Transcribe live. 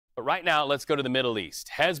But right now, let's go to the Middle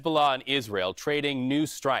East. Hezbollah and Israel trading new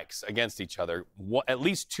strikes against each other. At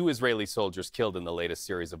least 2 Israeli soldiers killed in the latest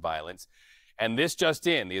series of violence. And this just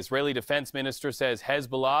in, the Israeli defense minister says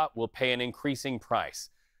Hezbollah will pay an increasing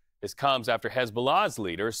price. This comes after Hezbollah's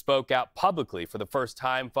leader spoke out publicly for the first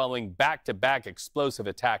time following back-to-back explosive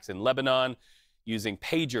attacks in Lebanon, using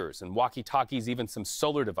pagers and walkie-talkies, even some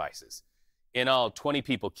solar devices. In all, 20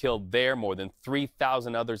 people killed there, more than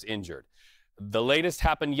 3,000 others injured. The latest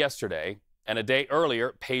happened yesterday, and a day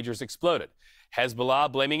earlier, pagers exploded.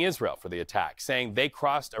 Hezbollah blaming Israel for the attack, saying they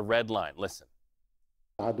crossed a red line. Listen.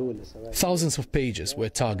 Thousands of pagers were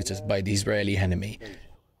targeted by the Israeli enemy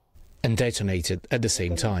and detonated at the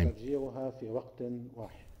same time.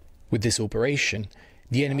 With this operation,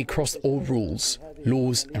 the enemy crossed all rules,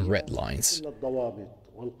 laws and red lines.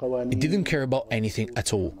 It didn't care about anything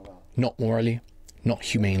at all, not morally, not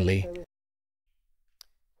humanely.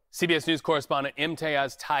 CBS News correspondent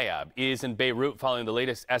Imtiaz Tyab is in Beirut following the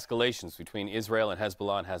latest escalations between Israel and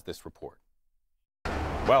Hezbollah and has this report.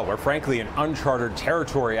 Well, we're frankly in uncharted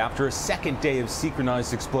territory after a second day of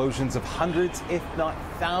synchronized explosions of hundreds, if not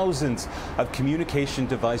thousands, of communication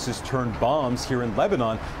devices turned bombs here in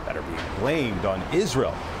Lebanon that are being blamed on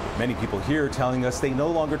Israel. Many people here telling us they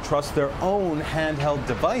no longer trust their own handheld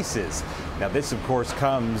devices. Now, this, of course,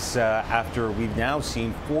 comes after we've now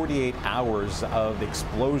seen 48 hours of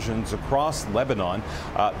explosions across Lebanon.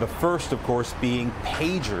 The first, of course, being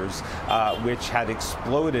pagers, which had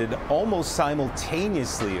exploded almost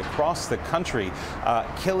simultaneously across the country,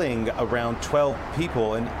 killing around 12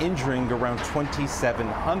 people and injuring around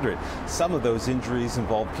 2,700. Some of those injuries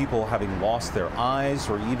involve people having lost their eyes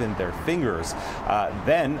or even their fingers.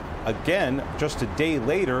 Then, again, just a day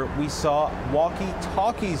later, we saw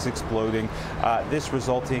walkie-talkies exploding, this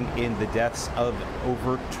resulting in the deaths of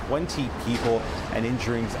over 20 people and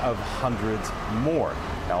injuries of hundreds more.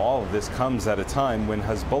 Now, all of this comes at a time when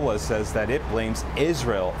Hezbollah says that it blames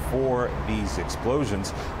Israel for these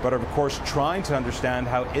explosions, but of course trying to understand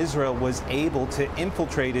how Israel was able to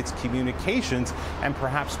infiltrate its communications and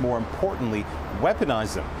perhaps more importantly,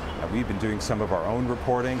 weaponize them. Now, we've been doing some of our own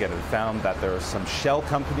reporting and have found that there are some shell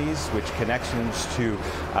companies which connections to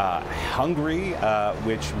Hungary,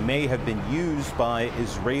 which may have been used by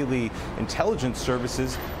Israeli intelligence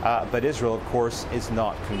services, but Israel, of course, is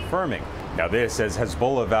not confirming. Now, this as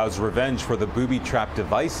Hezbollah vows revenge for the booby-trapped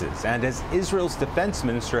devices, and as Israel's defense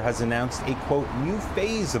minister has announced a, quote, new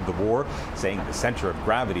phase of the war, saying the center of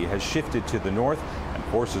gravity has shifted to the north, and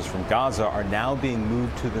forces from Gaza are now being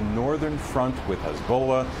moved to the northern front with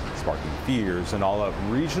Hezbollah, sparking fears an all-out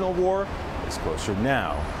regional war is closer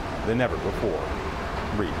now than ever before.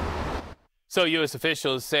 Read. So U.S.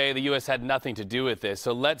 officials say the U.S. had nothing to do with this.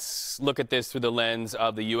 So let's look at this through the lens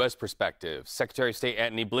of the U.S. perspective. Secretary of State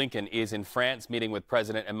Antony Blinken is in France meeting with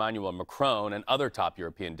President Emmanuel Macron and other top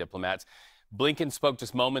European diplomats. Blinken spoke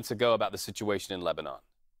just moments ago about the situation in Lebanon.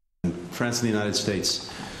 France and the United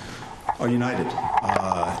States are united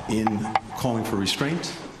in calling for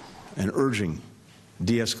restraint and urging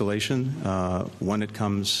de-escalation when it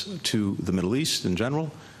comes to the Middle East in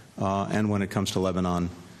general and when it comes to Lebanon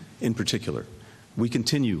in particular. We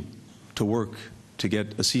continue to work to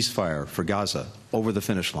get a ceasefire for Gaza over the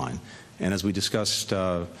finish line. And as we discussed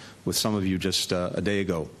with some of you just a day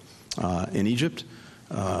ago in Egypt,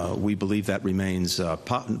 we believe that remains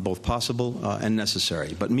both possible and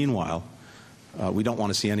necessary. But meanwhile, we don't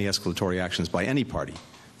want to see any escalatory actions by any party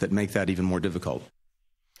that make that even more difficult.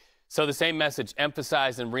 So the same message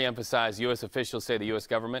emphasized and re-emphasized. U.S. officials say the U.S.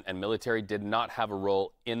 government and military did not have a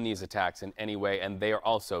role in these attacks in any way, and they are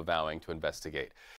also vowing to investigate.